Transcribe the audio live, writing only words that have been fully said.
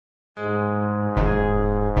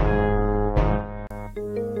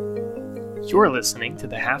You're listening to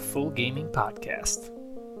the Half Full Gaming Podcast.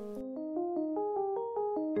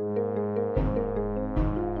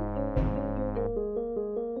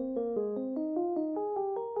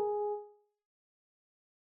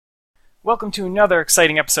 Welcome to another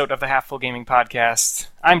exciting episode of the Half Full Gaming Podcast.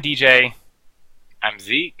 I'm DJ. I'm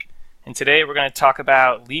Zeke. And today we're going to talk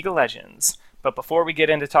about League of Legends. But before we get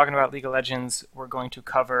into talking about League of Legends, we're going to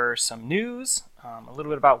cover some news, a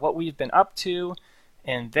little bit about what we've been up to,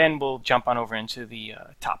 and then we'll jump on over into the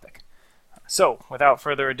topic. So, without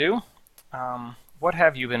further ado, what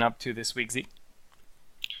have you been up to this week, Zeke?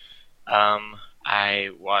 I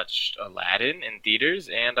watched Aladdin in theaters,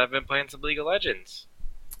 and I've been playing some League of Legends.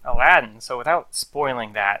 Aladdin. So, without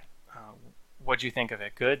spoiling that, what'd you think of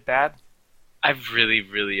it? Good, bad? I've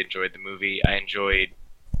really enjoyed the movie. I enjoyed.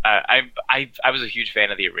 I was a huge fan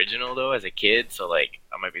of the original though as a kid, so like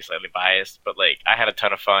I might be slightly biased, but like I had a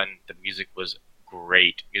ton of fun. The music was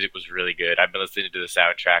great. Music was really good. I've been listening to the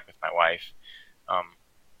soundtrack with my wife,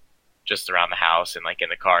 just around the house and like in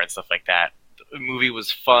the car and stuff like that. The movie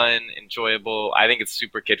was fun, enjoyable. I think it's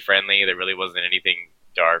super kid friendly. There really wasn't anything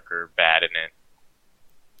dark or bad in it.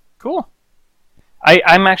 Cool.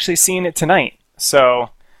 I'm actually seeing it tonight, so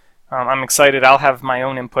I'm excited. I'll have my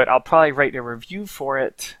own input. I'll probably write a review for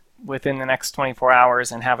it within the next 24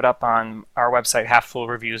 hours and have it up on our website,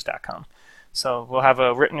 halffullreviews.com. So we'll have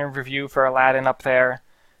a written review for Aladdin up there.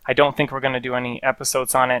 I don't think we're going to do any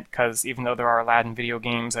episodes on it because even though there are Aladdin video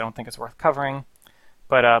games, I don't think it's worth covering.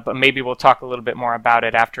 But maybe we'll talk a little bit more about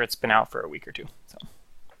it after it's been out for a week or two. So,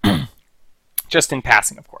 just in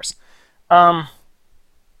passing, of course. League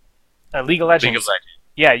of Legends. League of Legends.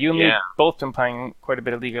 Yeah, you and me both been playing quite a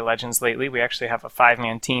bit of League of Legends lately. We actually have a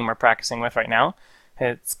 5-man team we're practicing with right now.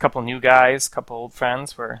 It's a couple new guys, a couple old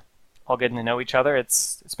friends. We're all getting to know each other.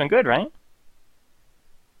 It's been good, right?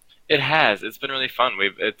 It has. It's been really fun.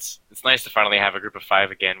 It's nice to finally have a group of 5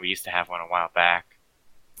 again. We used to have one a while back,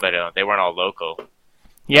 but they weren't all local.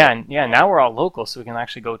 Yeah. Now we're all local, so we can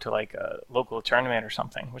actually go to like a local tournament or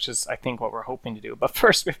something, which is, I think, what we're hoping to do. But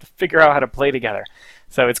first, we have to figure out how to play together.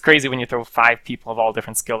 So it's crazy when you throw 5 people of all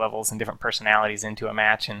different skill levels and different personalities into a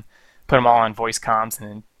match and put them all on voice comms, and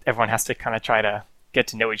then everyone has to kind of try to get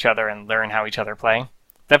to know each other and learn how each other play.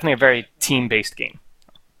 Definitely a very team-based game.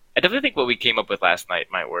 I definitely think what we came up with last night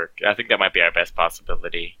might work. I think that might be our best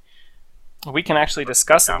possibility. We can actually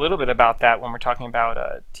discuss a little bit about that when we're talking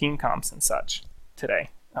about team comps and such today,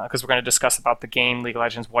 because we're going to discuss about the game, League of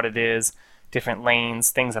Legends, what it is, different lanes,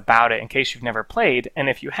 things about it, in case you've never played. And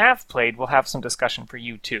if you have played, we'll have some discussion for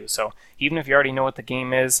you too. So even if you already know what the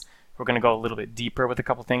game is, we're going to go a little bit deeper with a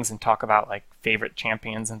couple things and talk about like favorite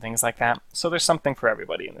champions and things like that. So there's something for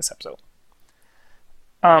everybody in this episode.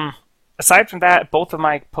 Aside from that, both of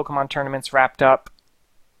my Pokemon tournaments wrapped up.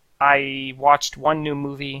 I watched one new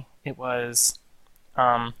movie. It was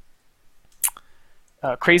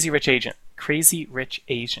Crazy Rich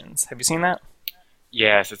Asians. Have you seen that?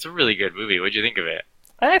 Yes, it's a really good movie. What'd you think of it?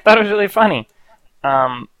 I thought it was really funny.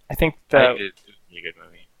 I think It's a really good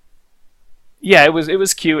movie. Yeah, it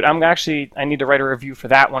was cute. I need to write a review for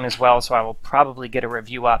that one as well, so I will probably get a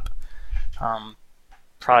review up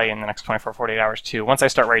probably in the next 24, 48 hours too. Once I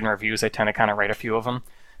start writing reviews, I tend to kind of write a few of them.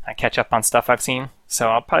 I catch up on stuff I've seen,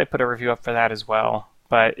 so I'll probably put a review up for that as well.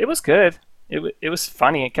 But it was good. It was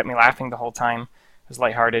funny. It kept me laughing the whole time. It was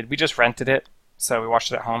lighthearted. We just rented it, so we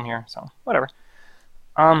watched it at home here, so whatever.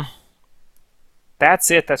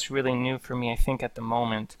 That's it. That's really new for me, I think, at the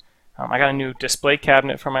moment. I got a new display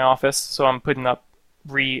cabinet for my office, so I'm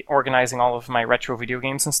reorganizing all of my retro video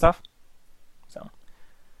games and stuff. So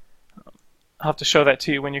I'll have to show that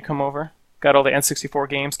to you when you come over. Got all the N64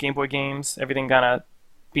 games, Game Boy games, everything gonna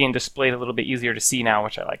being displayed a little bit easier to see now,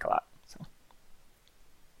 which I like a lot. So,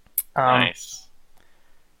 Nice.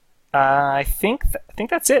 I think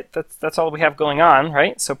that's it. That's all we have going on,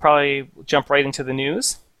 right? So probably jump right into the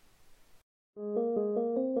news.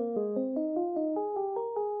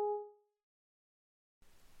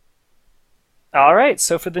 All right,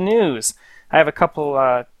 so for the news, I have a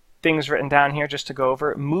couple things written down here just to go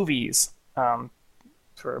over. Movies.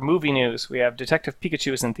 For movie news, we have Detective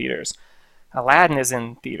Pikachu is in theaters. Aladdin is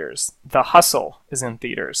in theaters. The Hustle is in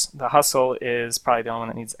theaters. The Hustle is probably the only one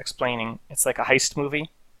that needs explaining. It's like a heist movie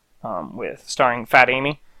starring Fat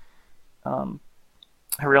Amy. Her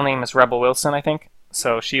real name is Rebel Wilson, I think.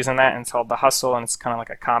 So she's in that, and it's called The Hustle, and it's kind of like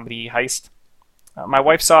a comedy heist. My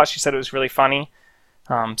wife saw it. She said it was really funny.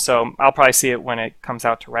 So I'll probably see it when it comes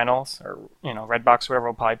out to rentals or Redbox or whatever.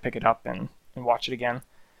 We'll probably pick it up and watch it again.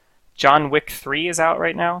 John Wick 3 is out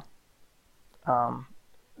right now.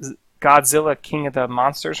 Godzilla King of the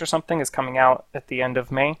Monsters or something is coming out at the end of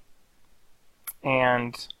May.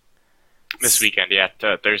 And This weekend, yeah,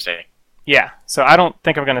 Thursday. Yeah, so I don't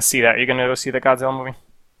think I'm going to see that. Are you going to go see the Godzilla movie?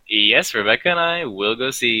 Yes, Rebecca and I will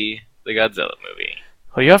go see the Godzilla movie.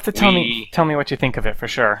 Well, you have to We tell me what you think of it for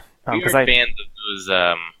sure. we Because are I fans of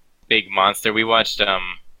those big monster. We watched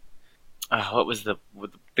what was the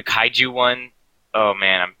kaiju one? Oh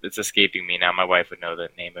man, it's escaping me now. My wife would know the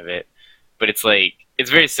name of it, but it's like it's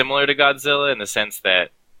very similar to Godzilla in the sense that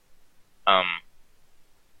um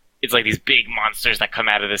it's like these big monsters that come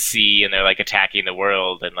out of the sea and they're like attacking the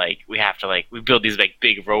world, and like we have to like we build these like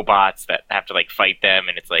big robots that have to like fight them,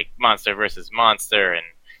 and it's like monster versus monster and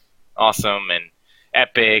awesome and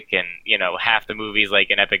epic, and half the movie's like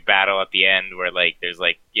an epic battle at the end where like there's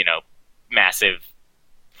like massive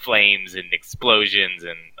flames and explosions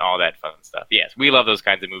and all that fun stuff. Yes, we love those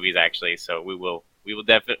kinds of movies actually, so we will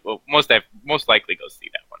definitely most likely go see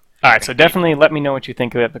that one. All right, so definitely let me know what you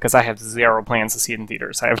think of it because I have zero plans to see it in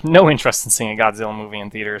theaters. I have no interest in seeing a Godzilla movie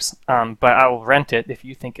in theaters. But I will rent it if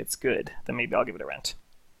you think it's good. Then maybe I'll give it a rent.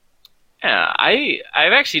 Yeah, I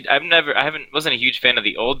haven't wasn't a huge fan of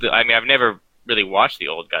the old. I mean, I've never really watched the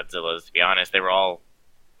old Godzillas to be honest. They were all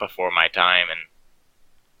before my time, and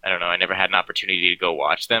I don't know. I never had an opportunity to go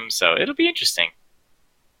watch them, so it'll be interesting.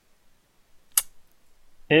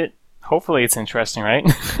 Hopefully it's interesting, right?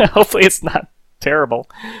 Hopefully it's not terrible.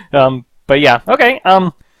 But yeah, okay.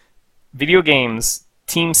 Video games.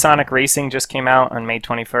 Team Sonic Racing just came out on May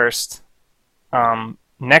 21st.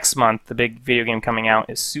 Next month, the big video game coming out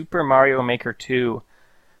is Super Mario Maker 2.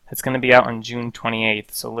 It's going to be out on June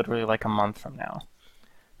 28th, so literally like a month from now.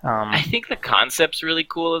 I think the concept's really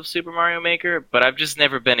cool of Super Mario Maker, but I've just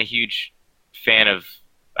never been a huge fan of.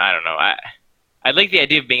 I don't know. I like the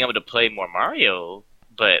idea of being able to play more Mario,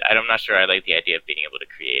 but I'm not sure I like the idea of being able to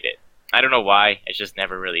create it. I don't know why. It's just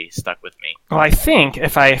never really stuck with me. Well, I think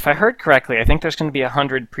if I heard correctly, I think there's going to be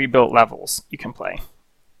 100 pre-built levels you can play.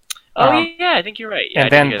 Oh yeah, I think you're right. Yeah,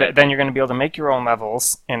 and then you're going to be able to make your own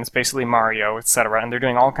levels, and it's basically Mario, etc. And they're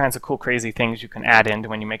doing all kinds of cool, crazy things you can add in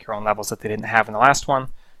when you make your own levels that they didn't have in the last one.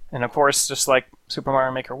 And of course, just like Super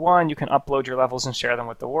Mario Maker 1, you can upload your levels and share them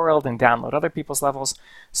with the world and download other people's levels.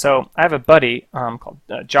 So I have a buddy called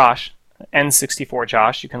Josh, N64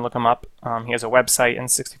 Josh. You can look him up. He has a website,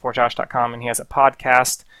 n64josh.com, and he has a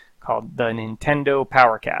podcast called the Nintendo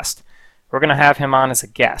Powercast. We're going to have him on as a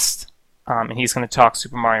guest. And he's going to talk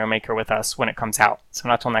Super Mario Maker with us when it comes out. So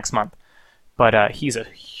not till next month. But he's a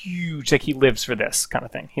huge, like he lives for this kind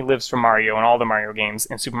of thing. He lives for Mario and all the Mario games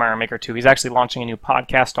and Super Mario Maker 2. He's actually launching a new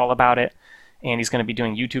podcast all about it. And he's going to be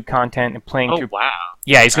doing YouTube content and playing through. Oh, wow.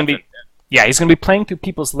 Yeah, he's going to be playing through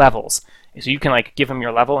people's levels. So you can like give him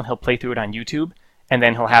your level and he'll play through it on YouTube. And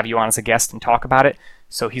then he'll have you on as a guest and talk about it.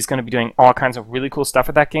 So he's going to be doing all kinds of really cool stuff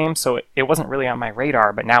with that game. So it wasn't really on my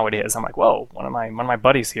radar, but now it is. I'm like, whoa, one of my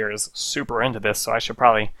buddies here is super into this, so I should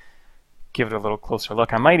probably give it a little closer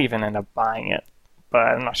look. I might even end up buying it, but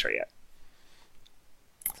I'm not sure yet.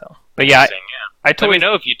 So, but yeah, I totally let me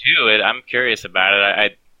know if you do it. I'm curious about it.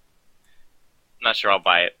 I'm not sure I'll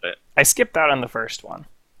buy it, but I skipped out on the first one.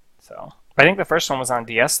 So I think the first one was on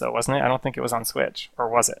DS though, wasn't it? I don't think it was on Switch, or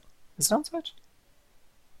was it? Is it on Switch?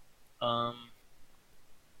 No.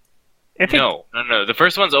 The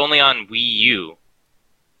first one's only on Wii U.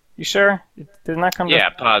 You sure? It did not come. Yeah,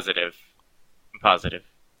 positive. I'm positive.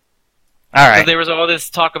 All right. Because there was all this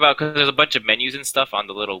talk about because there's a bunch of menus and stuff on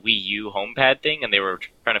the little Wii U homepad thing, and they were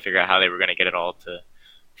trying to figure out how they were going to get it all to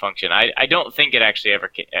function. I don't think it actually ever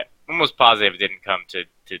came. I'm almost positive it didn't come to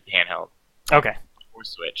handheld. Okay. Or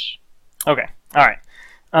Switch. Okay. All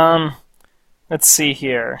right. Let's see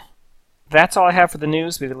here. That's all I have for the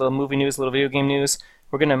news. We have a little movie news, a little video game news.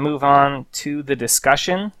 We're going to move on to the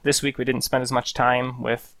discussion. This week we didn't spend as much time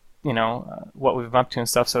with, what we've been up to and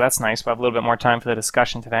stuff, so that's nice. We'll have a little bit more time for the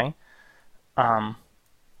discussion today.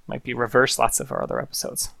 Might be reverse lots of our other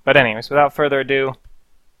episodes. But anyways, without further ado,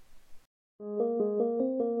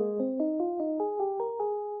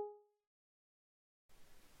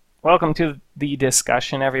 welcome to the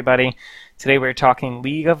discussion, everybody. Today we're talking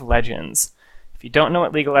League of Legends. If you don't know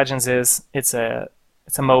what League of Legends is, it's a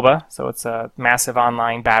MOBA, so it's a massive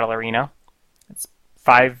online battle arena. It's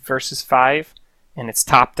 5 versus 5, and it's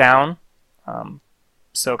top-down.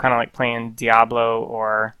 So kind of like playing Diablo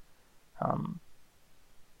or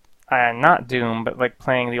not Doom, but like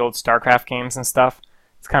playing the old StarCraft games and stuff.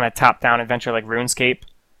 It's kind of top-down adventure like RuneScape,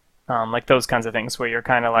 like those kinds of things where you're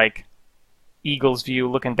kind of like eagle's view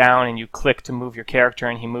looking down and you click to move your character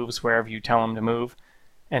and he moves wherever you tell him to move.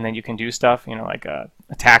 And then you can do stuff, like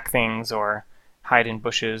attack things or hide in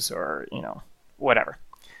bushes or, whatever.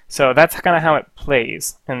 So that's kind of how it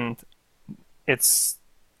plays. And it's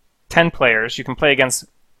 10 players. You can play against,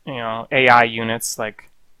 AI units like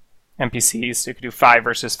NPCs. So you could do 5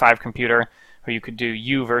 versus 5 computer, or you could do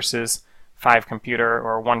you versus 5 computer,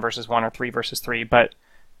 or 1 versus 1, or 3 versus 3. But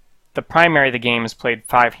the primary of the game is played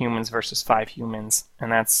 5 humans versus 5 humans,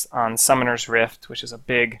 and that's on Summoner's Rift, which is a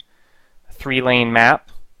big 3-lane map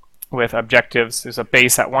with objectives. There's a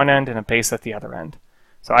base at one end and a base at the other end.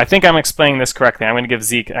 So I think I'm explaining this correctly. I'm going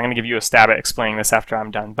to give you a stab at explaining this after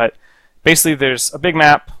I'm done. But basically, there's a big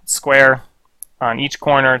map, square. On each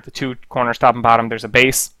corner, the 2 corners, top and bottom, there's a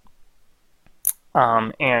base.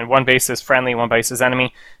 And one base is friendly, one base is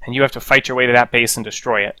enemy, and you have to fight your way to that base and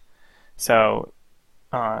destroy it. So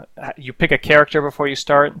you pick a character before you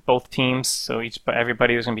start, both teams. So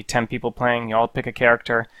everybody, there's going to be 10 people playing. You all pick a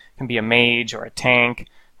character. It can be a mage or a tank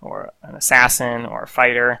or an assassin or a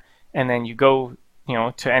fighter, and then you go,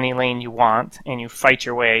 to any lane you want, and you fight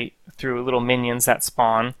your way through little minions that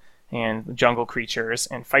spawn and jungle creatures,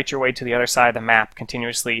 and fight your way to the other side of the map,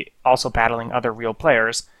 continuously also battling other real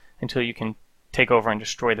players until you can take over and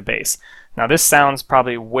destroy the base. Now this sounds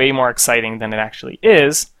probably way more exciting than it actually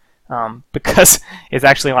is, because it's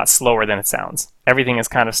actually a lot slower than it sounds. Everything is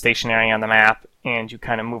kind of stationary on the map, and you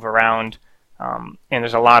kind of move around, and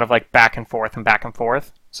there's a lot of back and forth and back and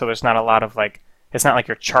forth. So there's not a lot of it's not like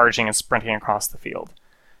you're charging and sprinting across the field.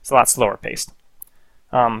 It's a lot slower paced.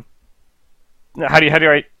 How do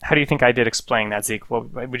you think I did explain that, Zeke? Well,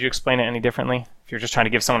 would you explain it any differently if you're just trying to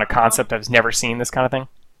give someone a concept that has never seen this kind of thing?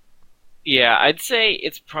 Yeah, I'd say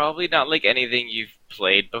it's probably not like anything you've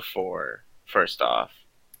played before. First off,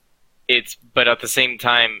 but at the same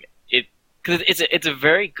time, because it's a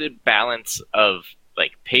very good balance of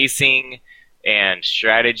pacing and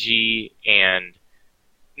strategy and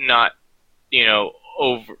not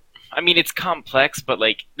over. I mean, it's complex, but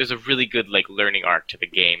there's a really good learning arc to the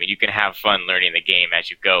game, and you can have fun learning the game as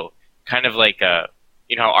you go. Kind of like how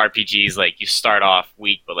RPGs you start off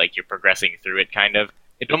weak, but you're progressing through it. Kind of,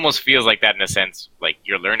 it almost feels like that in a sense.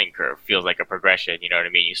 Your learning curve feels like a progression. You know what I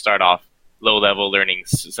mean? You start off low level, learning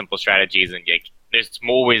simple strategies, and there's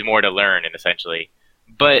always more to learn, and essentially.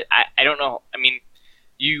 But I don't know. I mean,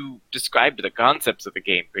 you described the concepts of the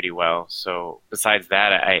game pretty well. So besides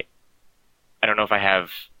that, I don't know if I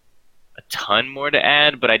have a ton more to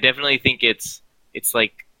add, but I definitely think it's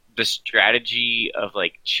the strategy of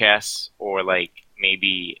chess or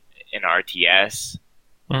maybe an RTS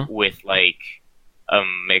with a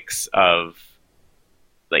mix of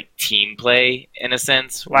team play in a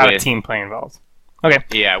sense. A lot of team play involved. Okay.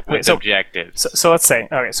 Yeah, with objectives. So let's say,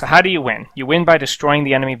 okay, so how do you win? You win by destroying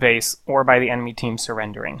the enemy base or by the enemy team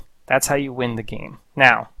surrendering. That's how you win the game.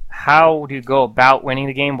 Now, how do you go about winning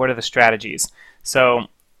the game? What are the strategies? So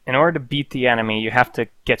in order to beat the enemy, you have to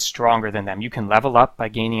get stronger than them. You can level up by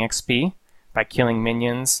gaining XP, by killing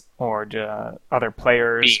minions or other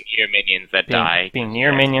players. Being near minions that die. Being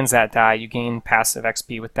near minions that die, you gain passive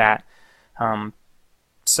XP with that.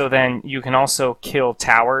 So then you can also kill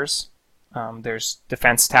towers. There's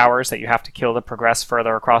defense towers that you have to kill to progress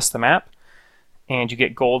further across the map. And you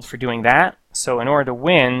get gold for doing that. So in order to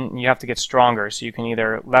win, you have to get stronger. So you can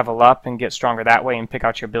either level up and get stronger that way and pick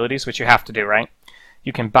out your abilities, which you have to do, right?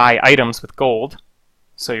 You can buy items with gold.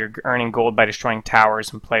 So you're earning gold by destroying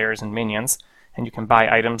towers and players and minions. And you can buy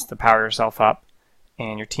items to power yourself up.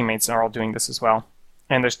 And your teammates are all doing this as well.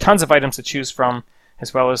 And there's tons of items to choose from,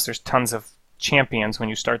 as well as there's tons of champions when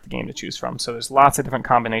you start the game to choose from. So there's lots of different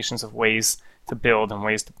combinations of ways to build and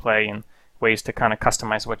ways to play and ways to kind of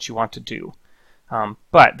customize what you want to do.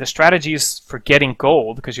 But the strategies for getting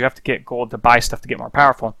gold, because you have to get gold to buy stuff to get more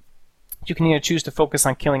powerful, you can either choose to focus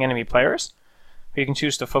on killing enemy players, or you can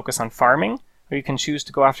choose to focus on farming, or you can choose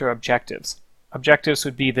to go after objectives. Objectives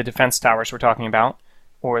would be the defense towers we're talking about,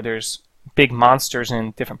 or there's big monsters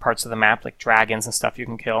in different parts of the map, like dragons and stuff you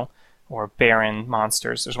can kill, or Baron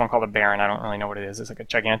monsters. There's one called a Baron. I don't really know what it is. It's like a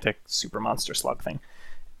gigantic super monster slug thing.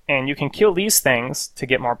 And you can kill these things to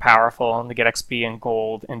get more powerful and to get XP and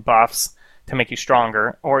gold and buffs to make you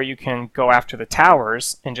stronger. Or you can go after the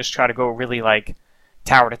towers and just try to go really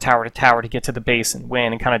tower to tower to tower to get to the base and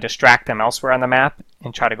win and kind of distract them elsewhere on the map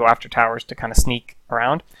and try to go after towers to kind of sneak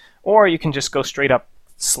around. Or you can just go straight up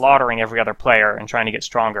slaughtering every other player and trying to get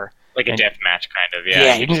stronger. Like a death match, kind of, yeah.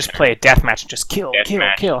 Yeah, you can just play a death match and just kill.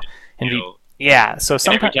 And so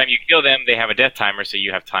sometimes every time you kill them, they have a death timer, so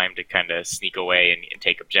you have time to kind of sneak away and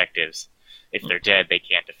take objectives. If they're dead, they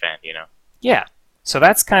can't defend, Yeah, so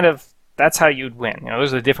that's how you'd win.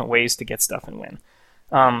 Those are the different ways to get stuff and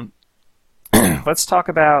win. Let's talk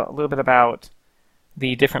a little bit about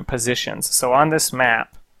the different positions. So on this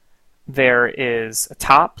map, there is a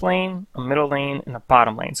top lane, a middle lane, and a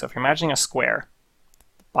bottom lane. So if you're imagining a square,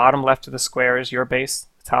 the bottom left of the square is your base,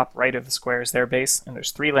 the top right of the square is their base, and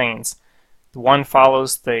there's 3 lanes. One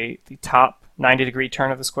follows the top 90-degree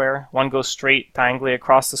turn of the square. One goes straight diagonally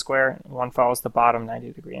across the square. One follows the bottom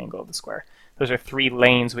 90-degree angle of the square. Those are 3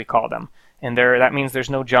 lanes, we call them. And that means there's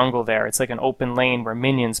no jungle there. It's like an open lane where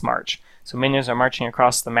minions march. So minions are marching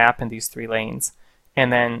across the map in these 3 lanes.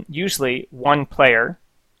 And then usually one player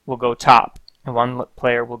will go top, and one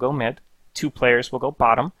player will go mid. 2 players will go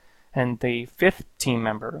bottom, and the 5th team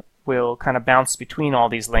member will kind of bounce between all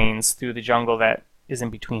these lanes through the jungle that is in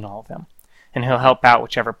between all of them. And he'll help out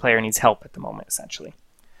whichever player needs help at the moment, essentially.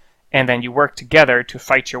 And then you work together to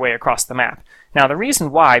fight your way across the map. Now, the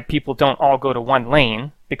reason why people don't all go to one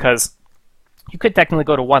lane, because you could technically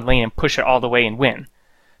go to one lane and push it all the way and win,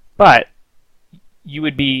 but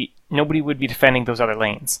nobody would be defending those other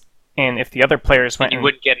lanes. And if the other players went, you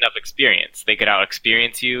wouldn't get enough experience. They could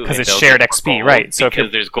out-experience you because it's shared XP, right? So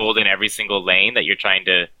because there's gold in every single lane that you're trying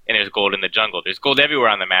to, and there's gold in the jungle. There's gold everywhere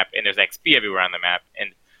on the map, and there's XP everywhere on the map.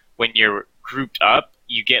 And when you're grouped up,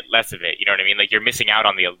 you get less of it. You know what I mean? Like, you're missing out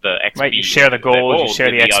on the XP. Right, you share the gold, you share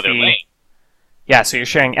the XP. Other lane. Yeah, so you're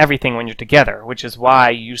sharing everything when you're together, which is why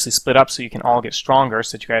you usually split up so you can all get stronger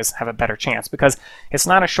so that you guys have a better chance. Because it's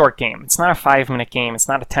not a short game. It's not a 5-minute game. It's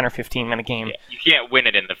not a 10 or 15-minute game. Yeah, you can't win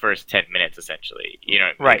it in the first 10 minutes, essentially. You know,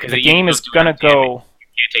 right, the game is going to go... You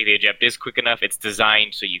can't take the objectives quick enough. It's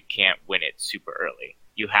designed so you can't win it super early.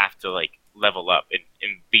 You have to, like, level up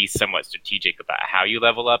and be somewhat strategic about how you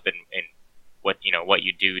level up and what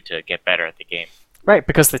you do to get better at the game. Right,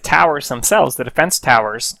 because the towers themselves, the defense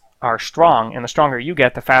towers, are strong, and the stronger you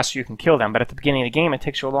get, the faster you can kill them. But at the beginning of the game, it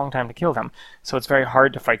takes you a long time to kill them, so it's very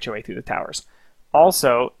hard to fight your way through the towers.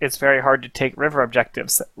 Also, it's very hard to take river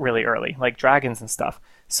objectives really early, like dragons and stuff.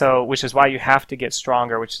 So, which is why you have to get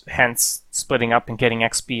stronger, which hence splitting up and getting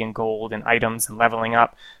XP and gold and items and leveling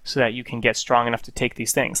up so that you can get strong enough to take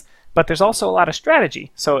these things. But there's also a lot of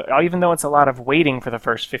strategy. So even though it's a lot of waiting for the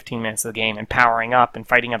first 15 minutes of the game and powering up and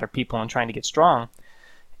fighting other people and trying to get strong,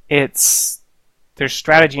 there's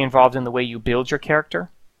strategy involved in the way you build your character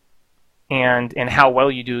and how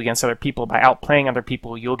well you do against other people. By outplaying other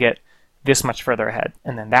people, you'll get this much further ahead,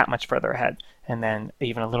 and then that much further ahead, and then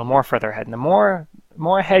even a little more further ahead. And the more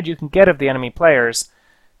ahead you can get of the enemy players,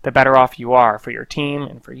 the better off you are for your team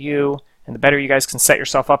and for you, and the better you guys can set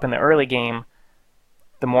yourself up in the early game,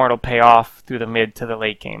 the more it'll pay off through the mid to the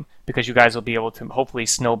late game, because you guys will be able to hopefully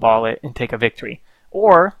snowball it and take a victory.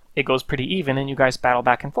 Or it goes pretty even and you guys battle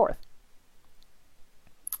back and forth.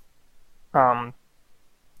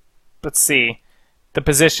 Let's see. The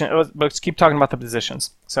position. Let's keep talking about the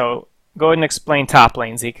positions. So go ahead and explain top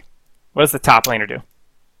lane, Zeke. What does the top laner do?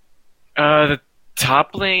 The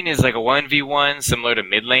top lane is like a 1v1, similar to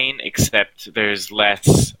mid lane, except there's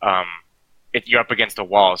less. If you're up against a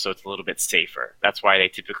wall, so it's a little bit safer. That's why they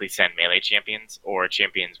typically send melee champions or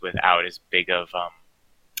champions without as big of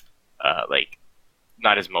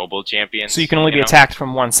not as mobile champions. So you can only be attacked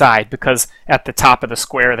from one side because at the top of the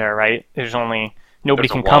square there, right? Nobody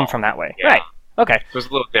can come from that way. Yeah. Right. Okay. So it's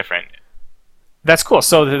a little different. That's cool.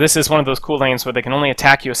 So this is one of those cool lanes where they can only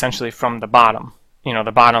attack you essentially from the bottom.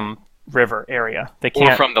 The bottom river area. They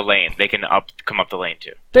can't. Or from the lane. They can come up the lane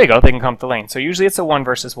too. There you go. They can come up the lane. So usually it's a 1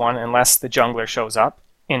 versus 1 unless the jungler shows up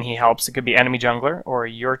and he helps. It could be enemy jungler or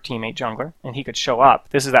your teammate jungler, and he could show up.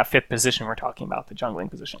 This is that 5th position we're talking about, the jungling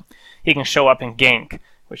position. He can show up and gank,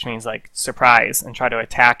 which means like surprise, and try to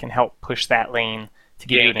attack and help push that lane to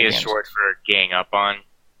give you an advantage. Gank is short for gang up on.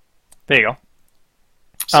 There you go.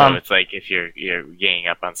 So it's like if you're ganging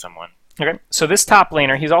up on someone. Okay, so this top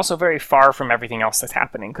laner, he's also very far from everything else that's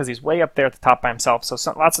happening because he's way up there at the top by himself. So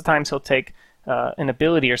lots of times he'll take an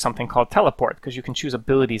ability or something called teleport, because you can choose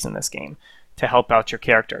abilities in this game to help out your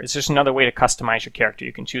character. It's just another way to customize your character.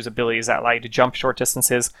 You can choose abilities that allow you to jump short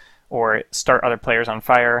distances or start other players on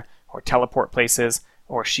fire or teleport places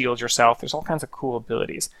or shield yourself. There's all kinds of cool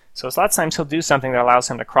abilities. So lots of times he'll do something that allows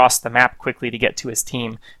him to cross the map quickly to get to his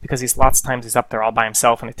team, because lots of times he's up there all by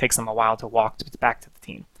himself and it takes him a while to walk back to the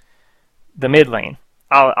team. The mid lane.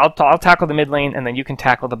 I'll tackle the mid lane and then you can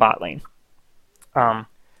tackle the bot lane. Okay.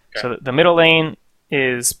 So the middle lane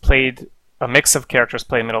is played, a mix of characters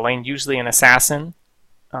play middle lane, usually an assassin,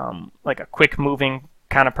 like a quick moving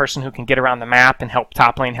kind of person who can get around the map and help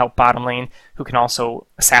top lane, help bottom lane, who can also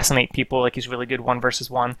assassinate people, like he's really good 1 versus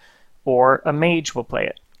 1, or a mage will play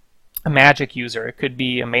it. A magic user. It could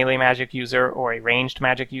be a melee magic user or a ranged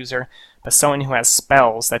magic user, but someone who has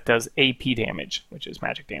spells that does AP damage, which is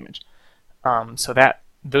magic damage.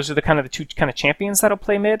 Those are the 2 kind of champions that'll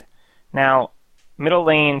play mid. Now, middle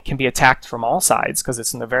lane can be attacked from all sides because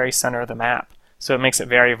it's in the very center of the map. So it makes it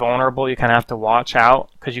very vulnerable. You kind of have to watch out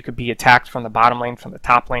because you could be attacked from the bottom lane, from the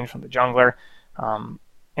top lane, from the jungler. And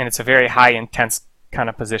it's a very high intense kind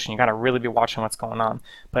of position. You got to really be watching what's going on.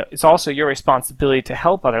 But it's also your responsibility to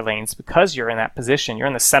help other lanes because you're in that position. You're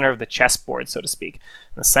in the center of the chessboard, so to speak.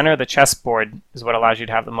 And the center of the chessboard is what allows you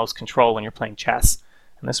to have the most control when you're playing chess.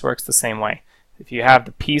 And this works the same way. If you have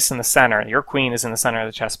the piece in the center, your queen is in the center of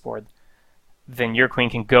the chessboard, then your queen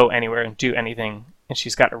can go anywhere and do anything, and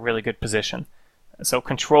she's got a really good position. So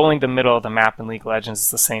controlling the middle of the map in League of Legends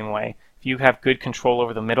is the same way. If you have good control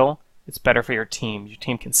over the middle, it's better for your team. Your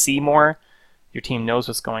team can see more, your team knows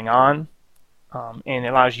what's going on, and it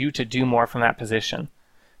allows you to do more from that position.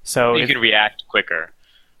 So you can react quicker.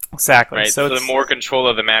 Exactly. Right. So the more control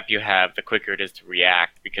of the map you have, the quicker it is to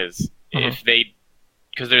react, because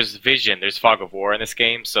because there's vision, there's fog of war in this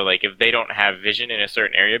game. So like if they don't have vision in a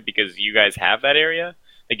certain area because you guys have that area,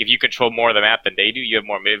 like if you control more of the map than they do, you have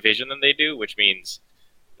more vision than they do, which means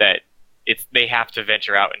that they have to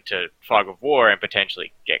venture out into fog of war and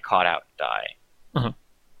potentially get caught out and die.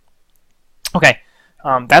 Okay,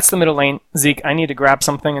 that's the middle lane. Zeke, I need to grab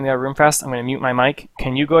something in the other room fast. I'm going to mute my mic.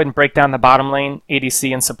 Can you go ahead and break down the bottom lane,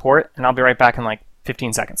 ADC, and support? And I'll be right back in like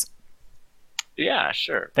 15 seconds. Yeah,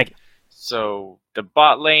 sure. Thank you. So the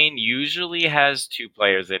bot lane usually has 2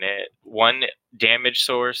 players in it. One damage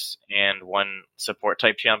source and one support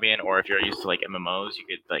type champion, or if you're used to like MMOs, you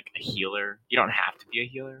could like a healer. You don't have to be a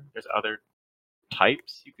healer. There's other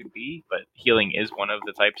types you could be, but healing is one of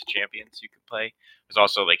the types of champions you could play. There's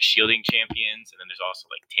also like shielding champions, and then there's also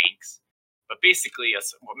like tanks. But basically,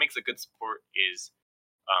 what makes a good support is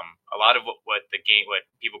a lot of what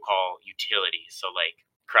people call utilities. So like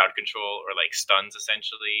crowd control or like stuns,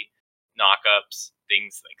 essentially, knockups,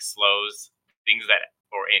 things like slows, things that,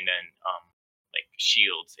 or in like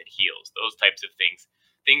shields and heals, those types of things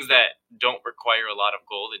that don't require a lot of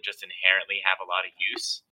gold and just inherently have a lot of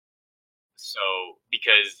use. So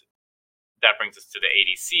because that brings us to the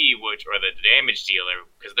ADC, or the damage dealer,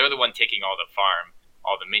 because they're the one taking all the farm,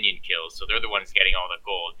 all the minion kills, so they're the ones getting all the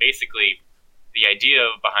gold. Basically, the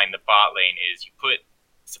idea behind the bot lane is you put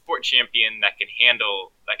support champion that can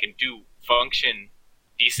function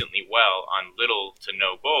decently well on little to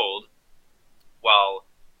no gold, while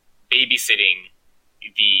babysitting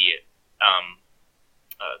the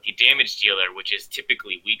damage dealer, which is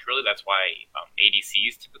typically weak early. That's why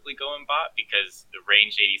ADCs typically go in bot, because the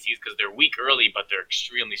ranged ADCs, because they're weak early, but they're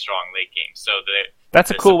extremely strong late game. So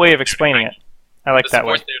that's a cool way of explaining it. I like that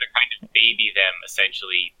way. The support's there to kind of baby them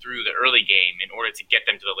essentially through the early game in order to get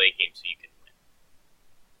them to the late game so you can win.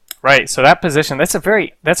 Right. So that position, that's a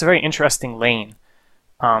very interesting lane,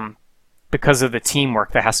 because of the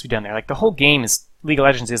teamwork that has to be done there. Like the whole game is League of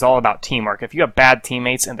Legends is all about teamwork. If you have bad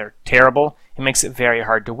teammates and they're terrible, it makes it very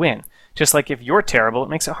hard to win. Just like if you're terrible, it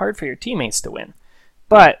makes it hard for your teammates to win.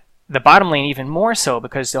 But the bottom lane even more so,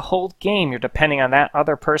 because the whole game you're depending on that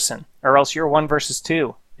other person, or else you're 1 versus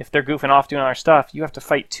 2. If they're goofing off doing other stuff, you have to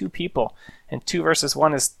fight 2 people, and 2 versus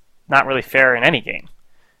 1 is not really fair in any game.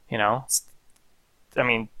 You know,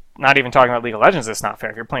 not even talking about League of Legends, it's not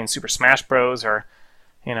fair. If you're playing Super Smash Bros. Or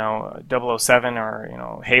 007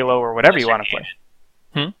 or Halo or whatever you want to play.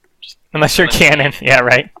 Unless you're canon, yeah,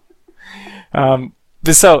 right.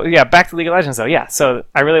 So yeah, back to League of Legends though. Yeah, so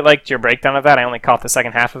I really liked your breakdown of that. I only caught the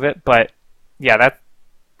second half of it, but yeah,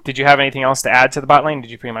 did you have anything else to add to the bot lane?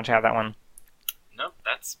 Did you pretty much have that one? No,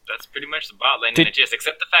 that's pretty much the bot lane.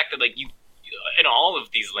 Except the fact that like you in all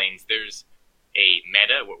of these lanes, there's a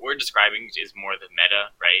meta. What we're describing is more the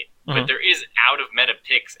meta, right? But there is out of meta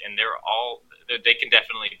picks, and they can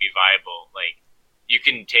definitely be viable. Like you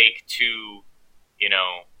can take 2,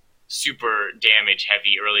 super damage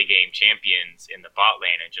heavy early game champions in the bot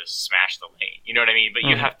lane and just smash the lane. You know what I mean? But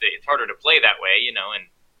you have to. It's harder to play that way, and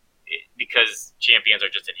because champions are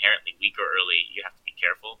just inherently weaker early, you have to be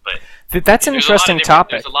careful. But that's an interesting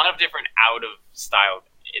topic. There's a lot of different out of style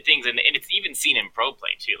things, and it's even seen in pro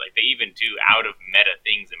play too. Like they even do out of meta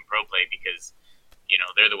things in pro play because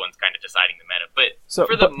they're the ones kind of deciding the meta. But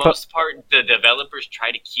for the most part, the developers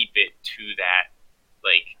try to keep it to that,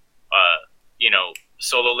 like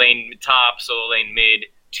solo lane top, solo lane mid,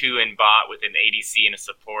 2 in bot with an ADC and a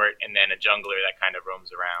support, and then a jungler that kind of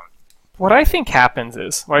roams around. What I think happened,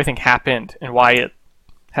 and why it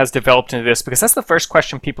has developed into this, because that's the first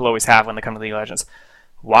question people always have when they come to League of Legends.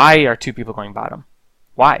 Why are 2 people going bottom?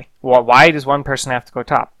 Why? Well, why does one person have to go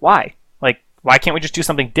top? Why? Like, why can't we just do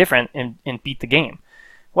something different and beat the game?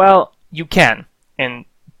 Well, you can,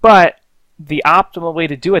 but the optimal way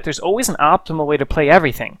to do it, there's always an optimal way to play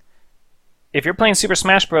everything. If you're playing Super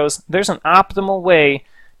Smash Bros., there's an optimal way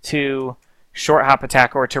to short hop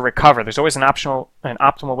attack or to recover. There's always an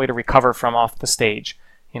optimal way to recover from off the stage.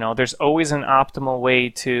 There's always an optimal way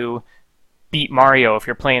to beat Mario if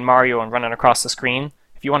you're playing Mario and running across the screen.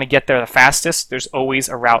 If you want to get there the fastest, there's always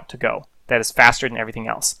a route to go that is faster than everything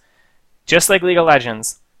else. Just like League of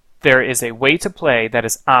Legends, there is a way to play that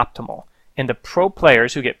is optimal. And the pro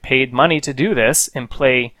players who get paid money to do this and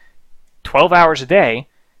play 12 hours a day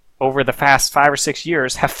over the past 5 or 6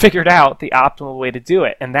 years have figured out the optimal way to do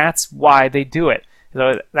it. And that's why they do it.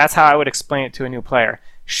 So that's how I would explain it to a new player.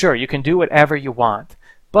 Sure, you can do whatever you want.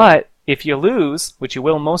 But if you lose, which you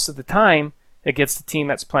will most of the time against the team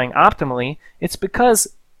that's playing optimally, it's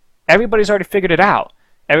because everybody's already figured it out.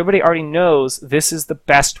 Everybody already knows this is the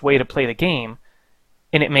best way to play the game.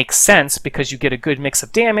 And it makes sense because you get a good mix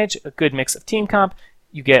of damage, a good mix of team comp,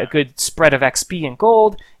 you get a good spread of XP and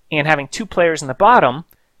gold, and having 2 players in the bottom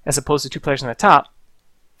as opposed to 2 players in the top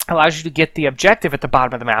allows you to get the objective at the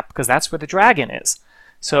bottom of the map because that's where the dragon is.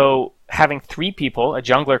 So having 3 people, a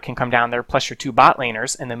jungler can come down there plus your 2 bot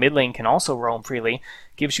laners, and the mid lane can also roam freely,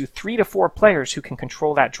 gives you 3 to 4 players who can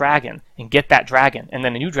control that dragon and get that dragon, and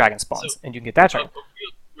then a new dragon spawns, and you can get that dragon.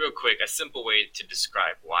 Real quick, a simple way to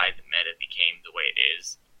describe why the meta became the way it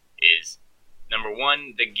is number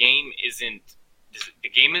one, the game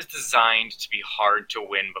is designed to be hard to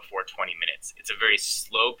win before 20 minutes. It's a very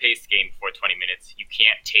slow-paced game before 20 minutes. You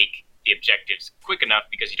can't take the objectives quick enough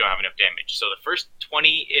because you don't have enough damage. So the first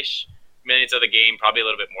 20-ish minutes of the game, probably a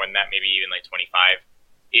little bit more than that, maybe even like 25,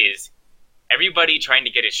 is everybody trying to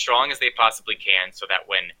get as strong as they possibly can so that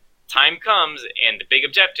when time comes and the big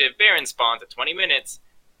objective, Baron, spawns at 20 minutes,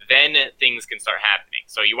 then things can start happening.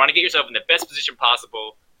 So you want to get yourself in the best position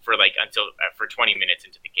possible for for 20 minutes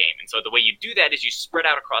into the game. And so the way you do that is you spread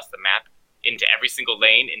out across the map into every single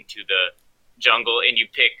lane, into the jungle, and you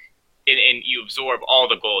pick and you absorb all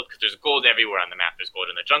the gold because there's gold everywhere on the map. There's gold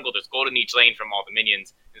in the jungle. There's gold in each lane from all the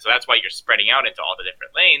minions. And so that's why you're spreading out into all the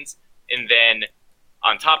different lanes. And then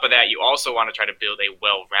on top of that, you also want to try to build a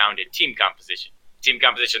well-rounded team composition. Team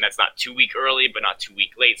composition that's not too weak early, but not too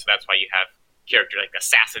weak late. So that's why you have characters like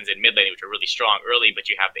assassins in mid lane, which are really strong early, but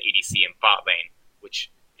you have the ADC in bot lane, which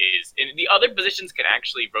is, and the other positions can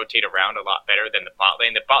actually rotate around a lot better than the bot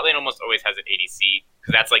lane. The bot lane almost always has an ADC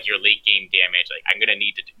because that's like your late game damage. Like we're gonna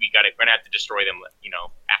have to destroy them,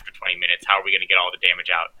 after 20 minutes. How are we gonna get all the damage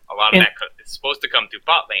out? A lot of that is supposed to come through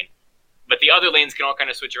bot lane, but the other lanes can all kind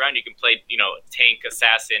of switch around. You can play, tank,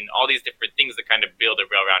 assassin, all these different things that kind of build a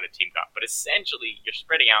well-rounded team comp. But essentially, you're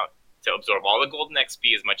spreading out to absorb all the golden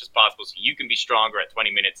XP as much as possible so you can be stronger at 20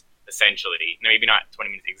 minutes, essentially. No, maybe not 20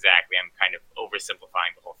 minutes exactly. I'm kind of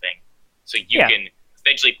oversimplifying the whole thing. So you can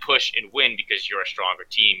essentially push and win because you're a stronger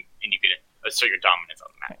team and you can assert your dominance on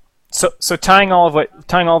the map. So tying all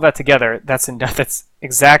of that together, that's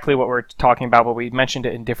exactly what we're talking about, but we mentioned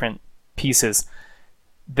it in different pieces.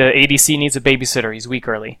 The ADC needs a babysitter. He's weak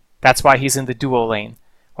early. That's why he's in the duo lane.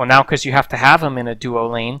 Well, now because you have to have him in a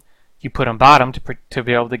duo lane, you put him bottom to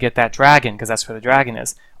be able to get that dragon, because that's where the dragon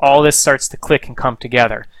is. All this starts to click and come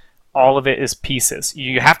together. All of it is pieces.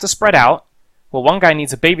 You have to spread out. Well, one guy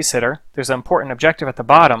needs a babysitter. There's an important objective at the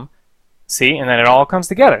bottom. See? And then it all comes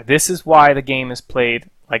together. This is why the game is played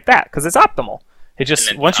like that, because it's optimal. It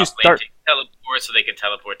just, once you start... teleport so they can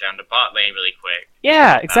teleport down to bot lane really quick.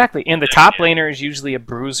 Yeah, exactly. And the top laner is usually a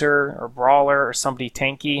bruiser or brawler or somebody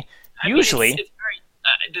tanky. Usually. It's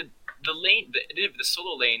very, the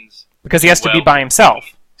solo lanes... Because he has to be by himself,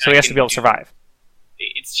 so he has to be able to survive.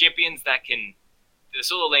 It's champions that can... The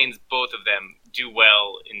solo lanes, both of them, do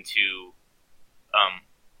well into...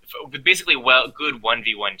 basically good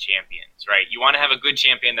 1v1 champions, right? You want to have a good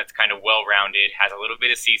champion that's kind of well-rounded, has a little bit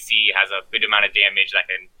of CC, has a good amount of damage that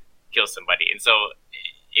can kill somebody. And so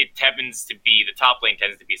it happens to be, the top lane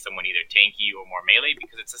tends to be someone either tanky or more melee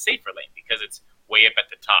because it's a safer lane, because it's way up at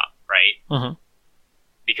the top, right? Mm-hmm.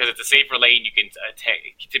 Because it's a safer lane, you can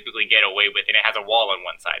typically get away with, and it has a wall on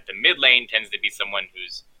one side. The mid lane tends to be someone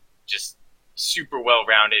who's just super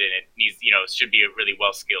well-rounded, and it needs, should be a really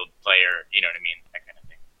well-skilled player, you know what I mean? That kind of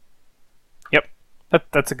thing. Yep.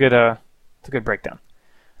 That's a good breakdown.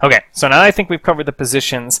 Okay, so now I think we've covered the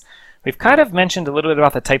positions. We've kind of mentioned a little bit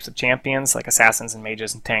about the types of champions, like assassins and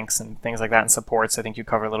mages and tanks and things like that, and supports. I think you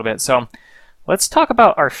covered a little bit. So let's talk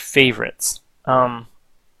about our favorites.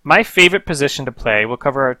 My favorite position to play, we'll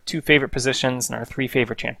cover our 2 favorite positions and our 3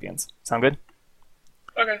 favorite champions. Sound good?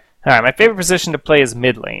 Okay. Alright, my favorite position to play is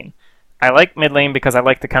mid lane. I like mid lane because I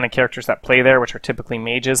like the kind of characters that play there, which are typically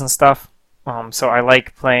mages and stuff. So I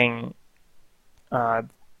like playing... I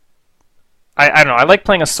don't know, I like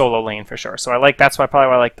playing a solo lane for sure. So that's probably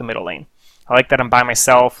why I like the middle lane. I like that I'm by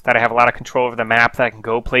myself, that I have a lot of control over the map, that I can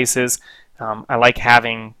go places. I like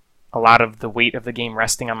having a lot of the weight of the game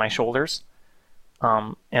resting on my shoulders.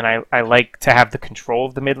 And I like to have the control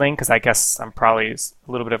of the mid lane because I guess I'm probably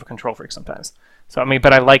a little bit of a control freak sometimes. So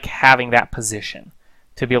but I like having that position.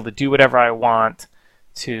 to be able to do whatever I want,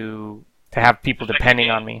 to have people Affect the depending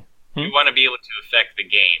game. on me. You want to be able to affect the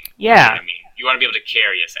game. Yeah. You know what I mean? You want to be able to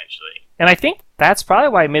carry, essentially. And I think that's probably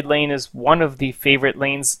why mid lane is one of the favorite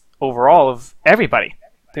lanes overall of everybody.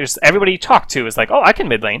 There's everybody you talk to is like, oh, I can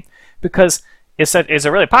mid lane, because it's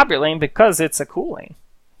a really popular lane because it's a cool lane.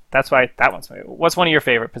 That's why that one's my favorite. What's one of your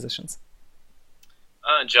favorite positions?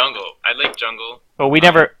 Jungle. I like jungle. Oh, we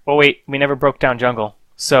never broke down jungle.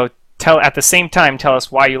 So tell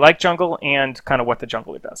us why you like jungle and kind of what the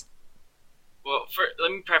jungler does. Well,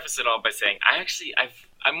 let me preface it all by saying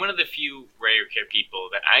I'm one of the few rare care people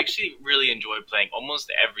that I actually really enjoy playing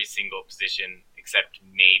almost every single position except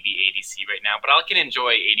maybe ADC right now. But I can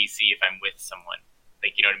enjoy ADC if I'm with someone.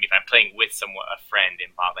 Like, you know what I mean? If I'm playing with someone, a friend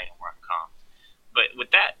in bot lane or I'm calm. But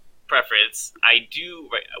with that preference,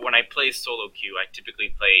 when I play solo queue, I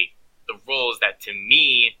typically play the roles that to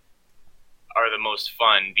me are the most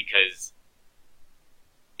fun because,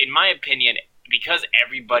 in my opinion, because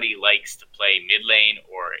everybody likes to play mid lane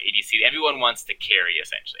or ADC, everyone wants to carry,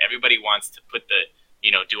 essentially. Everybody wants to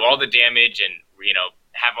do all the damage and,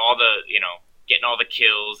 have all the, getting all the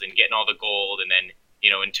kills and getting all the gold and then,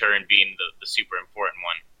 in turn being the super important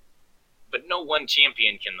one. But no one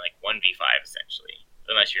champion can, 1v5, essentially,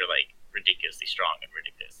 unless you're, ridiculously strong and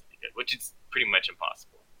ridiculously good, which is pretty much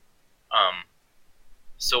impossible.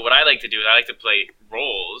 So what I like to do is I like to play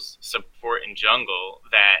roles, support and jungle,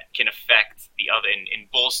 that can affect the other and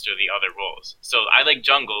bolster the other roles. So I like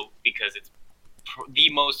jungle because it's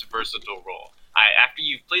the most versatile role. After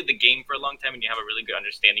you've played the game for a long time and you have a really good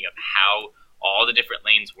understanding of how all the different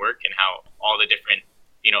lanes work and how all the different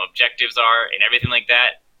objectives are and everything like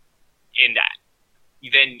that,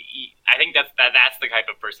 then I think that's the type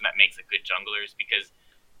of person that makes a good jungler, is because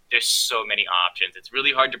there's so many options. It's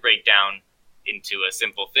really hard to break down into a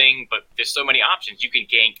simple thing, but there's so many options. You can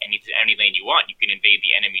gank any lane you want. You can invade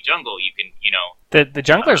the enemy jungle. You can, the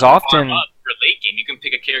junglers often farm up for late game. You can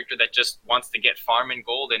pick a character that just wants to get farm and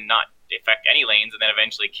gold and not affect any lanes, and then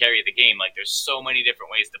eventually carry the game. There's so many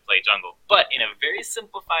different ways to play jungle. But in a very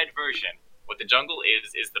simplified version, what the jungle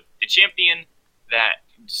is the champion that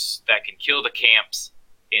can kill the camps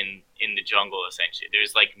in the jungle, essentially.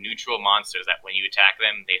 There's neutral monsters that when you attack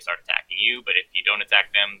them, they start attacking you, but if you don't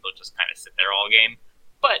attack them, they'll just kind of sit there all game.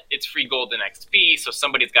 But it's free gold and XP, so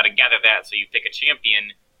somebody's got to gather that, so you pick a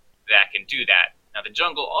champion that can do that. Now, the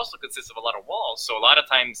jungle also consists of a lot of walls, so a lot of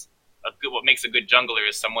times what makes a good jungler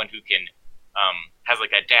is someone who can has a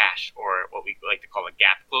dash, or what we like to call a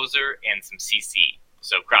gap closer, and some CC,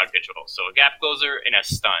 so crowd control. So a gap closer and a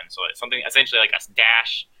stun, so it's something essentially like a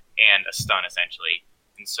dash and a stun, essentially.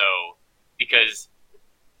 And so, because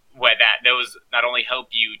those not only help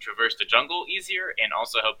you traverse the jungle easier and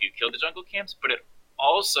also help you kill the jungle camps, but it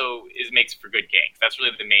also makes for good ganks. That's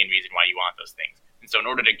really the main reason why you want those things. And so in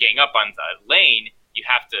order to gang up on the lane, you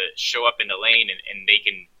have to show up in the lane, and they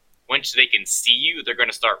can, once they can see you, they're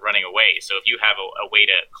going to start running away. So if you have a way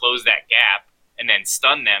to close that gap and then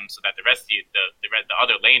stun them so that the rest of you, the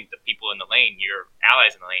other lane, the people in the lane, your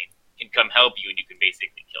allies in the lane, can come help you, and you can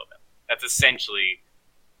basically kill them. That's essentially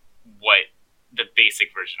what the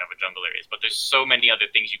basic version of a jungler is. But there's so many other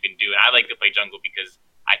things you can do, and I like to play jungle because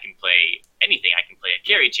I can play anything. I can play a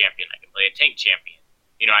carry champion. I can play a tank champion.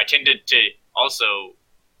 I tend to also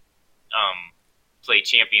play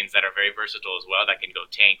champions that are very versatile as well, that can go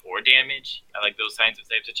tank or damage. I like those types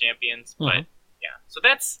of champions. Mm-hmm. But yeah, so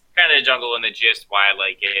that's kind of the jungle and the gist why I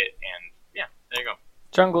like it. And yeah, there you go.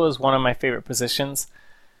 Jungle is one of my favorite positions.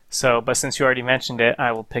 But since you already mentioned it,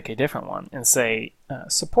 I will pick a different one and say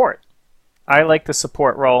support. I like the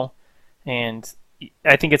support role, and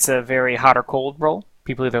I think it's a very hot or cold role.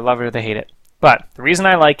 People either love it or they hate it. But the reason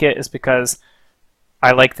I like it is because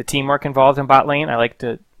I like the teamwork involved in bot lane. I like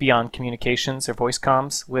to be on communications or voice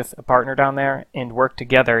comms with a partner down there and work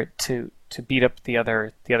together to beat up the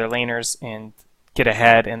other laners and get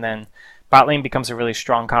ahead, and then bot lane becomes a really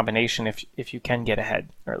strong combination if you can get ahead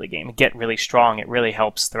early game. Get really strong, it really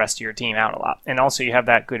helps the rest of your team out a lot. And also you have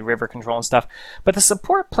that good river control and stuff. But the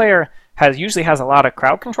support player usually has a lot of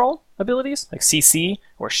crowd control abilities, like CC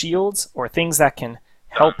or shields or things that can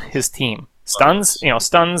help his team.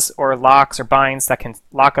 Stuns or locks or binds that can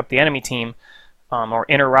lock up the enemy team, or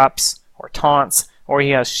interrupts or taunts, or he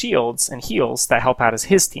has shields and heals that help out as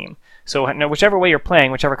his team. So whichever way you're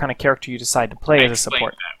playing, whichever kind of character you decide to play as a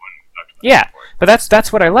support. Yeah, but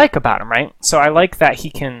that's what I like about him, right? So I like that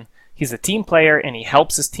he's a team player and he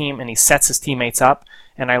helps his team and he sets his teammates up,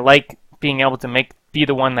 and I like being able to be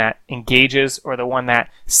the one that engages or the one that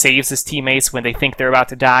saves his teammates when they think they're about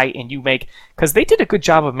to die, and because they did a good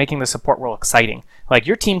job of making the support role exciting. Like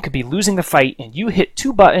your team could be losing the fight and you hit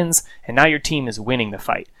 2 buttons and now your team is winning the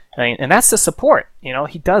fight. And that's the support.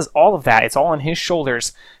 He does all of that. It's all on his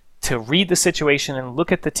shoulders to read the situation and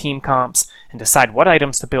look at the team comps and decide what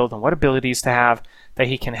items to build and what abilities to have that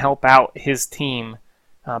he can help out his team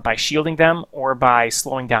by shielding them or by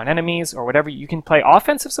slowing down enemies or whatever. You can play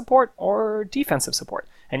offensive support or defensive support,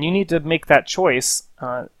 and you need to make that choice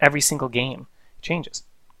every single game. It changes.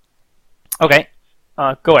 Okay,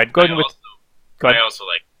 go ahead. Go ahead. I also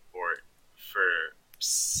like support for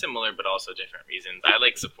similar but also different reasons. I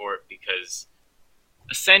like support because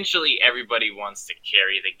essentially everybody wants to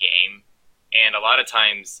carry the game, and a lot of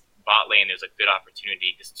times bot lane is a good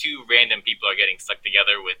opportunity because 2 random people are getting stuck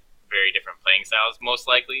together with very different playing styles, most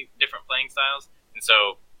likely different playing styles. And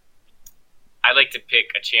so I like to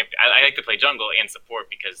pick a champion. I like to play jungle and support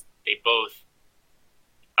because they're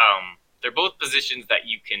both positions that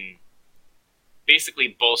you can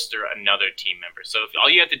basically bolster another team member. So if all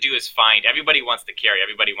you have to do is everybody wants to carry,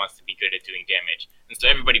 everybody wants to be good at doing damage. And so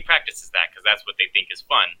everybody practices that because that's what they think is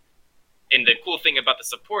fun. And the cool thing about the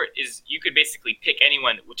support is you could basically pick any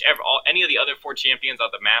of the other 4 champions on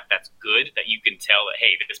the map that's good, that you can tell that,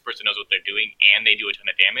 hey, this person knows what they're doing and they do a ton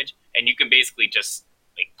of damage. And you can basically just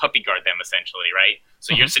like puppy guard them essentially, right?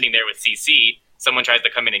 So you're sitting there with CC, someone tries to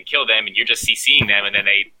come in and kill them and you're just CCing them and then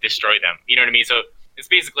they destroy them. You know what I mean? So it's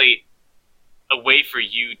basically a way for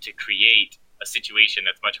you to create a situation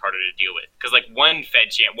that's much harder to deal with. Because like one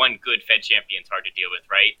good Fed champion is hard to deal with,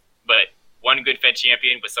 right? But one good Fed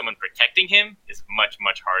champion with someone protecting him is much,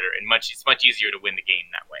 much harder, and it's much easier to win the game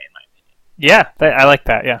that way, in my opinion. Yeah, I like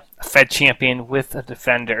that, yeah. A Fed champion with a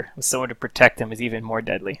defender, with someone to protect him, is even more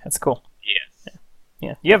deadly. That's cool. Yes.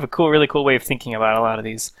 Yeah. You have a really cool way of thinking about a lot of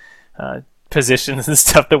these positions and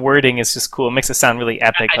stuff. The wording is just cool. It makes it sound really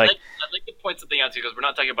epic. I'd like to point something out, too, because we're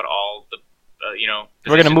not talking about all the,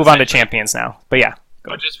 we're going to move on to champions now, but yeah.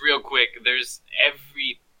 But just real quick,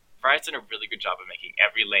 Riot's done a really good job of making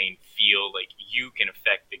every lane feel like you can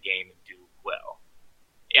affect the game and do well.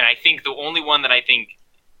 And I think the only one that I think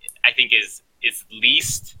is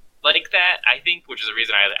least like that, which is the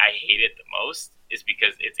reason I hate it the most, is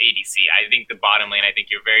because it's ADC. I think the bottom lane,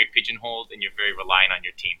 you're very pigeonholed and you're very reliant on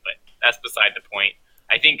your team, but that's beside the point.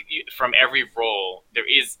 I think from every role, there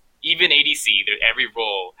is, even ADC, every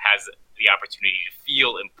role has the opportunity to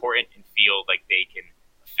feel important and feel like they can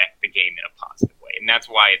affect the game in a positive way, and that's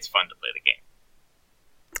why it's fun to play the game.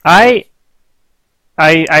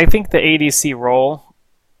 I think the ADC role,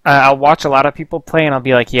 I'll watch a lot of people play and I'll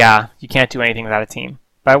be like, yeah, you can't do anything without a team.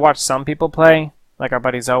 But I watch some people play, like our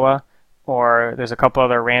buddy Zoa, or there's a couple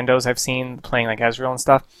other randos I've seen playing like Ezreal and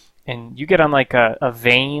stuff, and you get on like a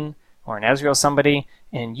Vayne or an Ezreal somebody,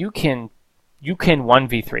 and you can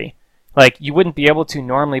 1v3. Like, you wouldn't be able to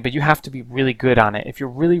normally, but you have to be really good on it. If you're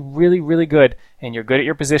really, really, really good, and you're good at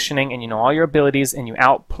your positioning, and you know all your abilities, and you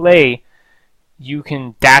outplay, you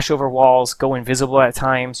can dash over walls, go invisible at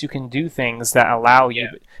times, you can do things that allow you,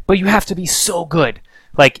 but you have to be so good.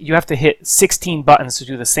 Like, you have to hit 16 buttons to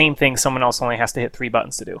do the same thing someone else only has to hit 3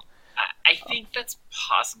 buttons to do. I think that's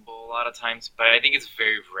possible a lot of times, but I think it's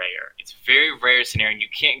very rare. It's a very rare scenario, and you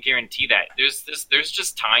can't guarantee that. There's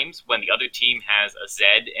just times when the other team has a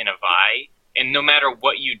Zed and a Vi, and no matter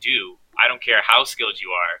what you do, I don't care how skilled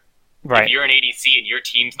you are, right. If you're an ADC and your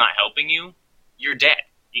team's not helping you, you're dead.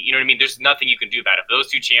 You know what I mean? There's nothing you can do about it. If those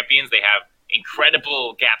 2 champions, they have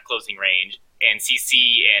incredible gap closing range and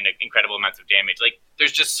CC and incredible amounts of damage. Like,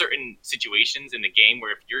 there's just certain situations in the game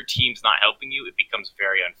where if your team's not helping you, it becomes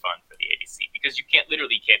very unfun for the ADC because you can't do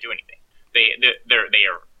anything. They're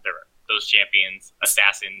those champions,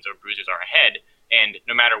 assassins or bruisers are ahead, and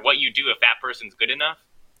no matter what you do, if that person's good enough,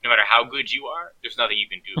 no matter how good you are, there's nothing you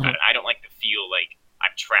can do about it. I don't like to feel like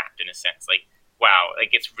I'm trapped in a sense. Like, wow,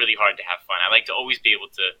 like it's really hard to have fun. I like to always be able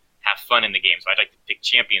to have fun in the game, so I'd like to pick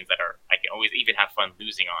champions that I can always even have fun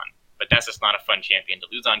losing on. But that's just not a fun champion to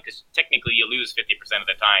lose on because technically you lose 50% of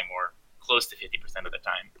the time or close to 50% of the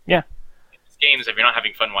time. Yeah. In these games, if you're not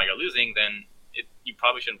having fun while you're losing, then you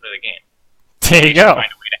probably shouldn't play the game. There you go. Find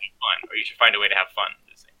a way to have fun, or you should find a way to have fun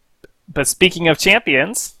losing. But speaking of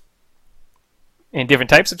champions, and different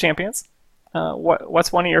types of champions,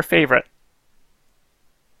 what's one of your favorite?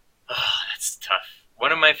 Oh, that's tough.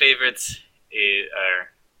 One of my favorites I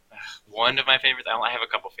have a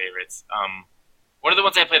couple favorites. One of the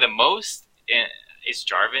ones I play the most is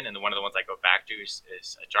Jarvan, and one of the ones I go back to is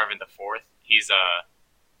Jarvan the Fourth. He's a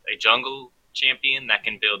jungle champion that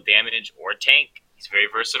can build damage or tank. He's very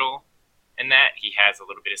versatile, in that. He has a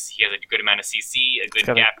good amount of CC, a He's good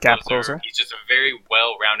got a gap gap closer. closer. He's just a very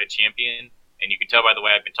well-rounded champion, and you can tell by the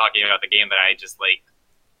way I've been talking about the game that I just like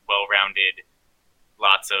well-rounded,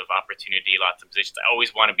 lots of opportunity, lots of positions. I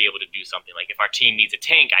always want to be able to do something. Like if our team needs a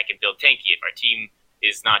tank, I can build tanky. If our team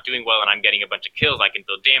is not doing well and I'm getting a bunch of kills, I can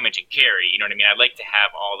build damage and carry. You know what I mean? I like to have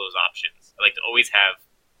all those options. I like to always have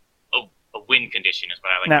a win condition is what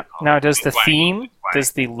I like Now, to call now it. does the Why? theme, Why?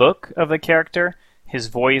 does the look of the character, his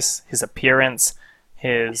voice, his appearance,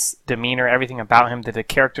 his demeanor, everything about him, the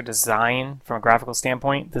character design from a graphical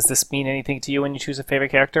standpoint, does this mean anything to you when you choose a favorite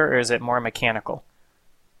character, or is it more mechanical?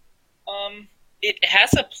 It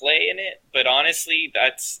has a play in it, but honestly,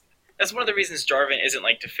 that's one of the reasons Jarvan isn't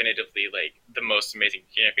like definitively like the most amazing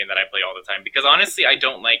champion that I play all the time. Because honestly, I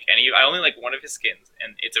don't like any. I only like one of his skins,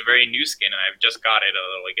 and it's a very new skin, and I've just got it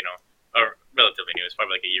relatively new. It's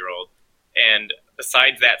probably like a year old. And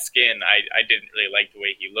besides that skin, I didn't really like the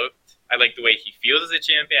way he looked. I like the way he feels as a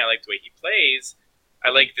champion. I like the way he plays. I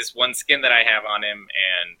like this one skin that I have on him,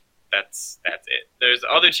 and that's it. There's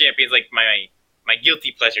other champions like my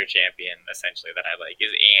guilty pleasure champion, essentially, that I like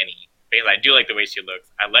is Annie. Because I do like the way she looks.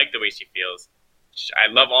 I like the way she feels.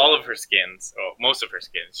 I love all of her skins, or most of her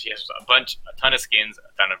skins. She has a ton of skins,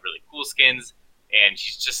 a ton of really cool skins, and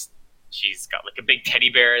she's got like a big teddy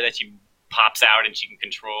bear that she pops out and she can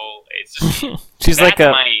control. It's just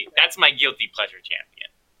that's my guilty pleasure champion.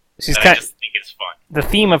 She's I kind. just think it's fun. The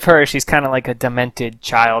theme of her, she's kind of like a demented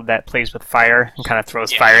child that plays with fire and kind of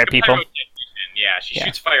throws fire at people. Yeah, she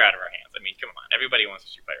shoots fire out of her hands. I mean, come on, everybody wants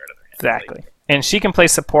to shoot fire out of their hands. Exactly. And she can play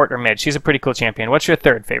support or mid. She's a pretty cool champion. What's your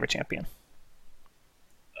third favorite champion?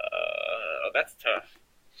 That's tough.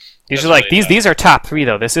 These That's are like really these are top 3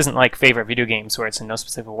 though. This isn't like favorite video games where it's in no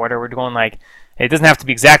specific order. We're going like it doesn't have to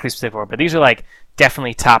be exactly specific order, but these are like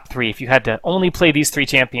definitely top 3. If you had to only play these 3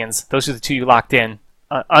 champions, those are the 2 you locked in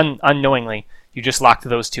unknowingly. You just locked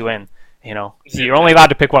those 2 in. You know, you're only allowed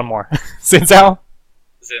to pick one more. Xin Zhao.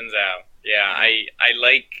 Yeah, I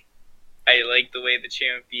like the way the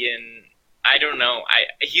champion. I don't know.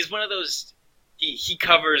 He's one of those. He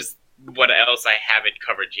covers what else I haven't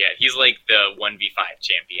covered yet. He's like the 1v5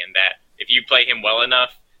 champion that if you play him well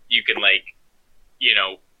enough, you can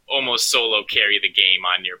almost solo carry the game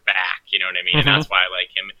on your back. You know what I mean? Mm-hmm. And that's why I like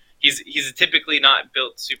him. He's typically not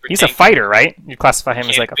built super. He's a fighter, right? You classify him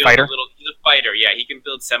as like a fighter. He's a fighter. Yeah, he can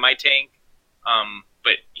build semi-tank.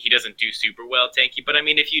 But he doesn't do super well tanky. But I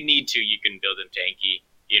mean, if you need to, you can build him tanky.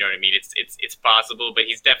 You know what I mean? It's possible, but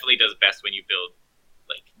he's definitely does best when you build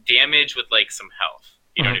like damage with like some health.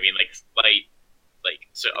 You know what I mean? Like light, like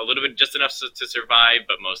so a little bit, just enough to survive,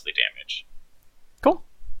 but mostly damage. Cool.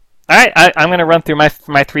 All right, I'm going to run through my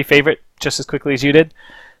 3 favorite just as quickly as you did.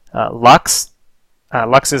 Lux.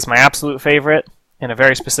 Lux is my absolute favorite in a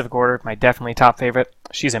very specific order. My definitely top favorite.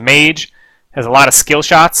 She's a mage. Has a lot of skill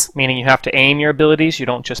shots, meaning you have to aim your abilities. You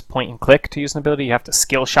don't just point and click to use an ability. You have to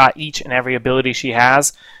skill shot each and every ability she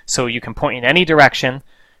has, so you can point in any direction.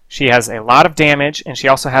 She has a lot of damage, and she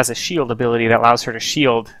also has a shield ability that allows her to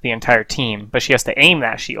shield the entire team, but she has to aim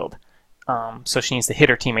that shield. So she needs to hit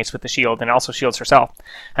her teammates with the shield, and also shields herself.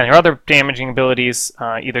 And her other damaging abilities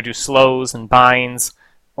either do slows and binds,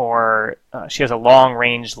 or she has a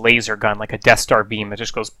long-range laser gun, like a Death Star beam that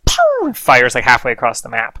just goes pow, and fires like halfway across the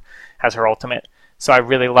map as her ultimate. So I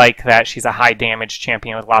really like that she's a high-damage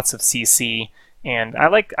champion with lots of CC, and I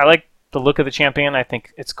like the look of the champion. I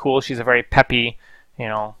think it's cool. She's a very peppy,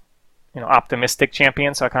 optimistic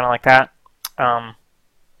champion, so I kind of like that.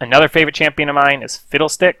 Another favorite champion of mine is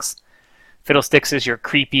Fiddlesticks. Fiddlesticks is your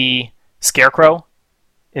creepy scarecrow,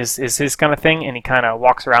 is his kind of thing, and he kind of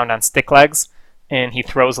walks around on stick legs, and he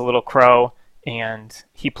throws a little crow, and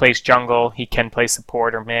he plays jungle. He can play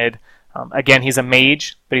support or mid. Again, he's a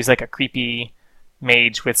mage, but he's like a creepy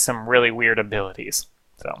mage with some really weird abilities.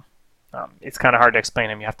 So it's kind of hard to explain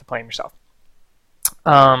him. You have to play him yourself.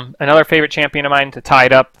 Another favorite champion of mine to tie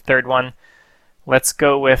it up, third one. Let's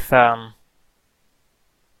go with...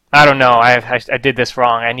 I don't know. I did this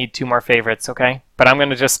wrong. I need 2 more favorites, okay? But I'm going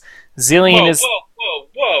to just... Zilean is...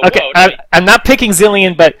 Whoa. Okay, I'm not picking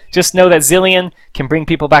Zilean, but just know that Zilean can bring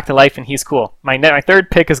people back to life, and he's cool. My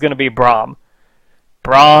third pick is going to be Braum.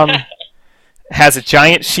 Braum has a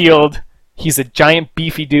giant shield. He's a giant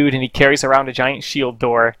beefy dude, and he carries around a giant shield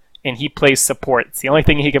door, and he plays support. It's the only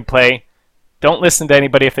thing he can play. Don't listen to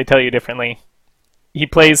anybody if they tell you differently. He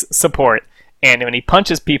plays support, and when he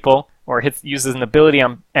punches people or uses an ability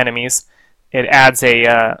on enemies, it adds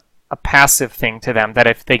a passive thing to them that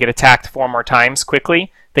if they get attacked 4 more times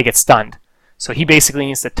quickly, they get stunned. So he basically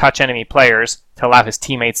needs to touch enemy players to allow his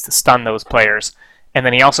teammates to stun those players. And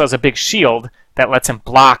then he also has a big shield that lets him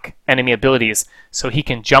block enemy abilities, so he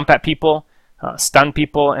can jump at people stun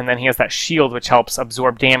people, and then he has that shield which helps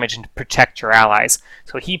absorb damage and protect your allies.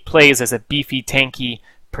 So he plays as a beefy, tanky,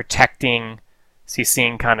 protecting,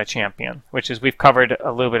 CCing kind of champion, which is, we've covered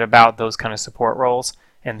a little bit about those kind of support roles,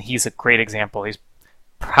 and he's a great example. He's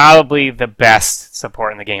probably the best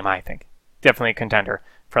support in the game, I think. Definitely a contender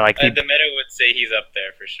for like the meta would say he's up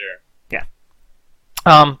there for sure. Yeah.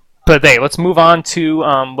 But hey, let's move on to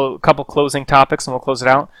a couple closing topics, and we'll close it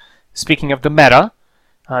out. Speaking of the meta,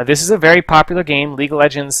 this is a very popular game. League of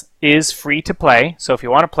Legends is free to play, so if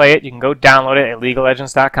you want to play it, you can go download it at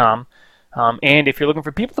LeagueofLegends.com. And if you're looking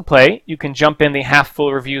for people to play, you can jump in the Half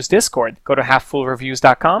Full Reviews Discord. Go to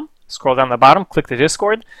halffullreviews.com, scroll down the bottom, click the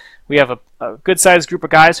Discord. We have a good-sized group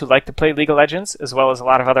of guys who like to play League of Legends, as well as a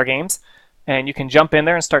lot of other games. And you can jump in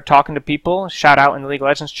there and start talking to people, shout out in the League of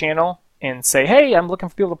Legends channel, and say, hey, I'm looking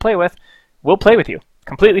for people to play with. We'll play with you.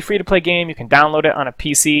 Completely free-to-play game. You can download it on a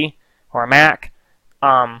PC or a Mac.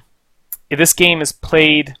 This game is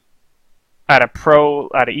played at an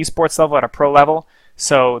esports level, at a pro level.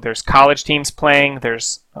 So there's college teams playing.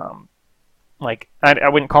 There's I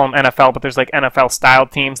wouldn't call them NFL, but there's like NFL style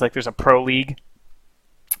teams. Like there's a pro league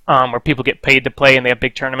where people get paid to play and they have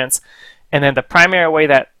big tournaments. And then the primary way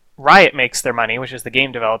that Riot makes their money, which is the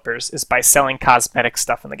game developers, is by selling cosmetic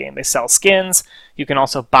stuff in the game. They sell skins. You can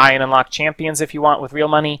also buy and unlock champions if you want with real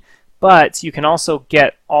money. But you can also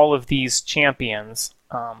get all of these champions,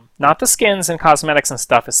 not the skins and cosmetics and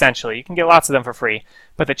stuff, essentially. You can get lots of them for free.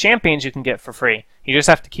 But the champions you can get for free. You just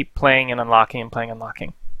have to keep playing and unlocking and playing and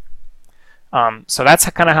unlocking. So that's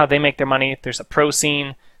kind of how they make their money. There's a pro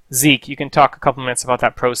scene. Zeke, you can talk a couple minutes about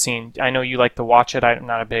that pro scene. I know you like to watch it. I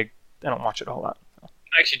don't watch it a whole lot.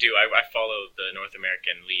 I actually do. I follow the North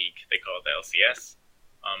American League. They call it the LCS.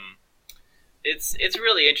 It's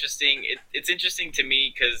really interesting. It's interesting to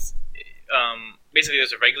me because basically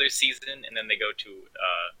there's a regular season and then they go to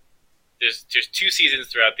there's 2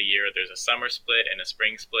 seasons throughout the year. There's a summer split and a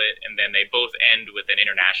spring split, and then they both end with an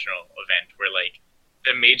international event where like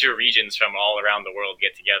the major regions from all around the world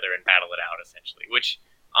get together and battle it out essentially. Which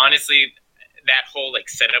honestly, that whole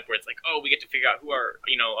like setup where it's like, oh, we get to figure out who are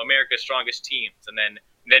America's strongest teams, and then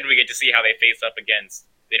we get to see how they face up against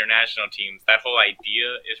the international teams. That whole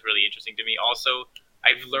idea is really interesting to me. Also,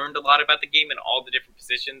 I've learned a lot about the game and all the different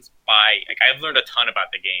positions I've learned a ton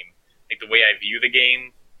about the game, like the way I view the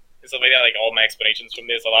game and stuff like that. Like all my explanations from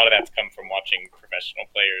this, a lot of that's come from watching professional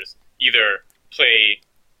players either play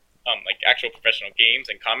like actual professional games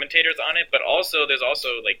and commentators on it, but also there's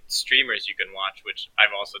also like streamers you can watch, which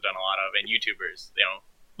I've also done a lot of, and YouTubers,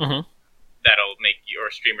 that'll make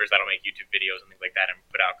streamers that'll make YouTube videos and things like that and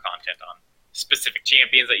put out content on specific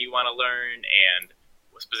champions that you want to learn and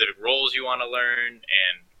specific roles you want to learn,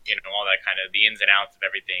 and all that kind of the ins and outs of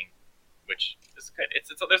everything, which is good.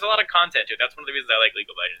 There's a lot of content to it. That's one of the reasons I like League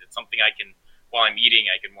of Legends. It's something I can, while I'm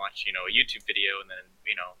eating, I can watch a YouTube video, and then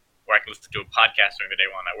or I can listen to a podcast during the day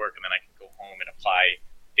while I'm at work, and then I can go home and apply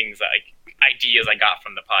things like ideas I got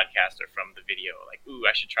from the podcast or from the video, like, ooh,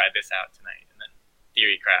 I should try this out tonight, and then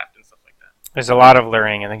theory craft and stuff like that. There's a lot of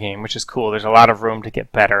learning in the game, which is cool. There's a lot of room to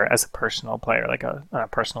get better as a personal player, like on a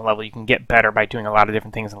personal level. You can get better by doing a lot of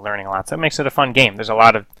different things and learning a lot. So it makes it a fun game. There's a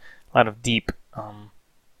lot of deep,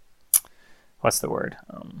 what's the word?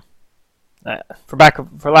 For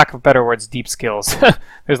lack of better words, deep skills.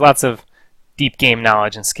 There's lots of deep game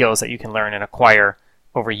knowledge and skills that you can learn and acquire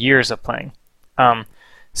over years of playing.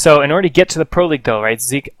 So in order to get to the Pro League, though, right,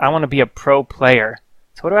 Zeke, I want to be a pro player.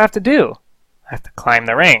 So what do I have to do? I have to climb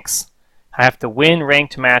the ranks. I have to win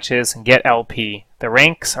ranked matches and get LP. The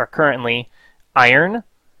ranks are currently Iron,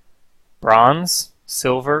 Bronze,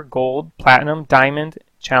 Silver, Gold, Platinum, Diamond,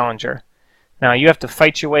 Challenger. Now you have to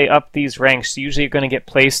fight your way up these ranks. So usually you're going to get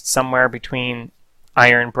placed somewhere between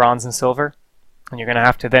Iron, Bronze, and Silver. And you're going to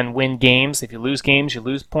have to then win games. If you lose games, you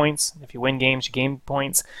lose points. If you win games, you gain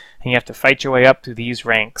points. And you have to fight your way up through these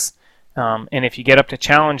ranks. And if you get up to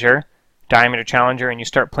Challenger, Diamond or Challenger, and you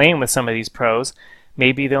start playing with some of these pros,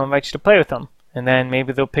 maybe they'll invite you to play with them. And then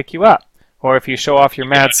maybe they'll pick you up. Or if you show off your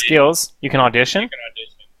mad skills, you can audition.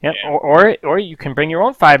 Yep. Yeah. Or you can bring your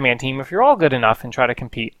own 5-man team if you're all good enough and try to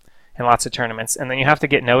compete in lots of tournaments. And then you have to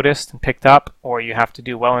get noticed and picked up, or you have to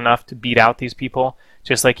do well enough to beat out these people,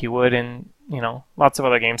 just like you would in lots of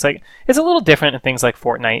other games. Like, it's a little different in things like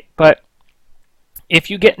Fortnite, but if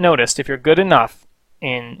you get noticed, if you're good enough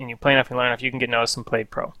and you play enough and learn enough, you can get noticed and play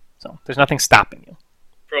pro. So there's nothing stopping you.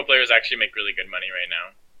 Pro players actually make really good money right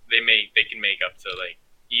now. They can make up to like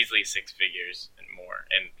easily 6 figures and more,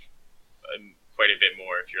 and quite a bit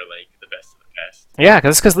more if you're like the best of the best. Yeah,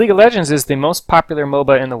 because League of Legends is the most popular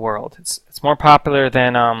MOBA in the world. It's more popular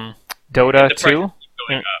than Dota 2. The price keeps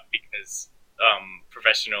going up because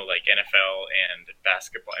professional like NFL and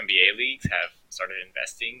basketball NBA leagues have started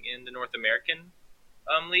investing in the North American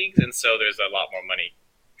leagues, and so there's a lot more money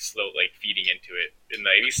like feeding into it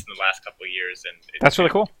at least in the last couple of years, and That's really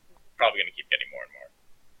cool. Probably going to keep getting more and more.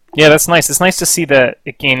 Yeah, that's nice. It's nice to see that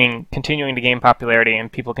it continuing to gain popularity,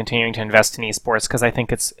 and people continuing to invest in esports, because I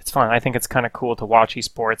think it's fun. I think it's kind of cool to watch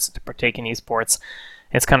esports, to partake in esports.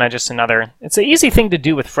 It's kind of just it's an easy thing to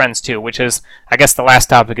do with friends too, which is, I guess, the last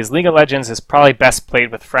topic is League of Legends is probably best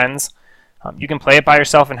played with friends. You can play it by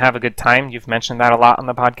yourself and have a good time. You've mentioned that a lot on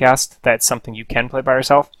the podcast. That's something you can play by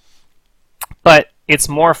yourself. But it's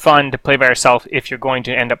more fun to play by yourself if you're going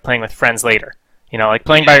to end up playing with friends later. You know, like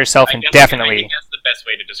playing by yourself I indefinitely. think that's the best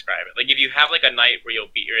way to describe it. Like if you have like a night where you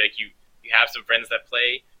have some friends that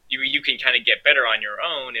play, you can kind of get better on your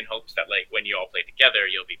own in hopes that like when you all play together,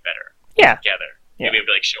 you'll be better. Yeah. Together. Yeah. You'll be able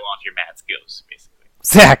to like show off your mad skills, basically.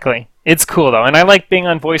 Exactly. It's cool though, and I like being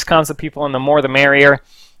on voice comms with people, and the more the merrier.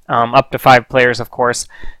 Up to 5 players, of course.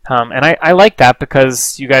 And I like that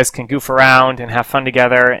because you guys can goof around and have fun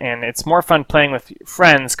together, and it's more fun playing with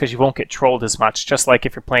friends because you won't get trolled as much, just like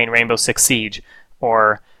if you're playing Rainbow Six Siege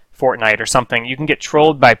or Fortnite or something. You can get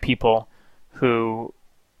trolled by people who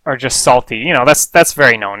are just salty. You know, that's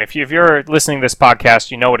very known. If you're listening to this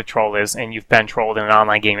podcast, you know what a troll is, and you've been trolled in an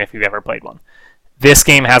online game if you've ever played one. This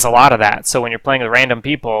game has a lot of that, so when you're playing with random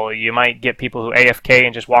people, you might get people who AFK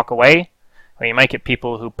and just walk away, or you might get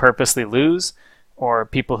people who purposely lose, or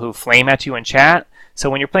people who flame at you in chat.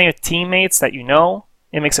 So when you're playing with teammates that you know,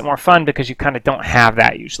 it makes it more fun because you kind of don't have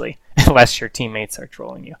that usually, unless your teammates are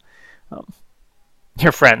trolling you.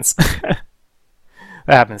 Your friends. That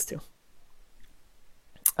happens too.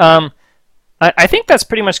 I think that's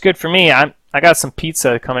pretty much good for me. I got some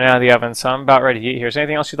pizza coming out of the oven, so I'm about ready to eat here. Is there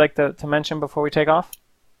anything else you'd like to mention before we take off?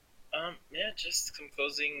 Yeah, just some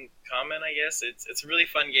closing comment, I guess. It's a really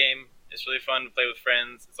fun game. It's really fun to play with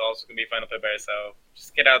friends. It's also going to be fun to play by yourself.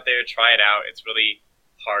 Just get out there, try it out. It's really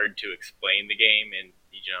hard to explain the game, and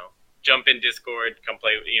jump in Discord, come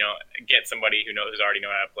play. Get somebody who's already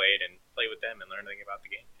know how to play it, and play with them and learn everything about the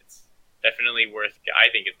game. It's definitely worth.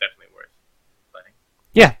 I think it's definitely worth playing.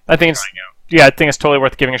 Yeah, I think it's totally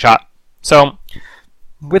worth giving a shot. So,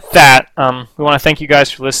 with that, we want to thank you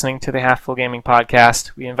guys for listening to the Half Full Gaming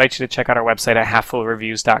Podcast. We invite you to check out our website at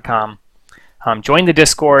halffullreviews.com. Join the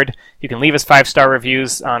Discord. You can leave us 5-star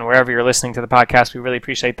reviews on wherever you're listening to the podcast. We really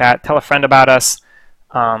appreciate that. Tell a friend about us.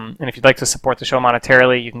 And if you'd like to support the show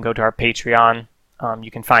monetarily, you can go to our Patreon.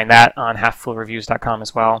 You can find that on halffullreviews.com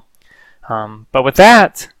as well. But with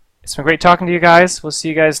that, it's been great talking to you guys. We'll see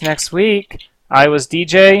you guys next week. I was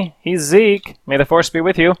DJ. He's Zeke. May the Force be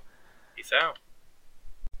with you. Peace out.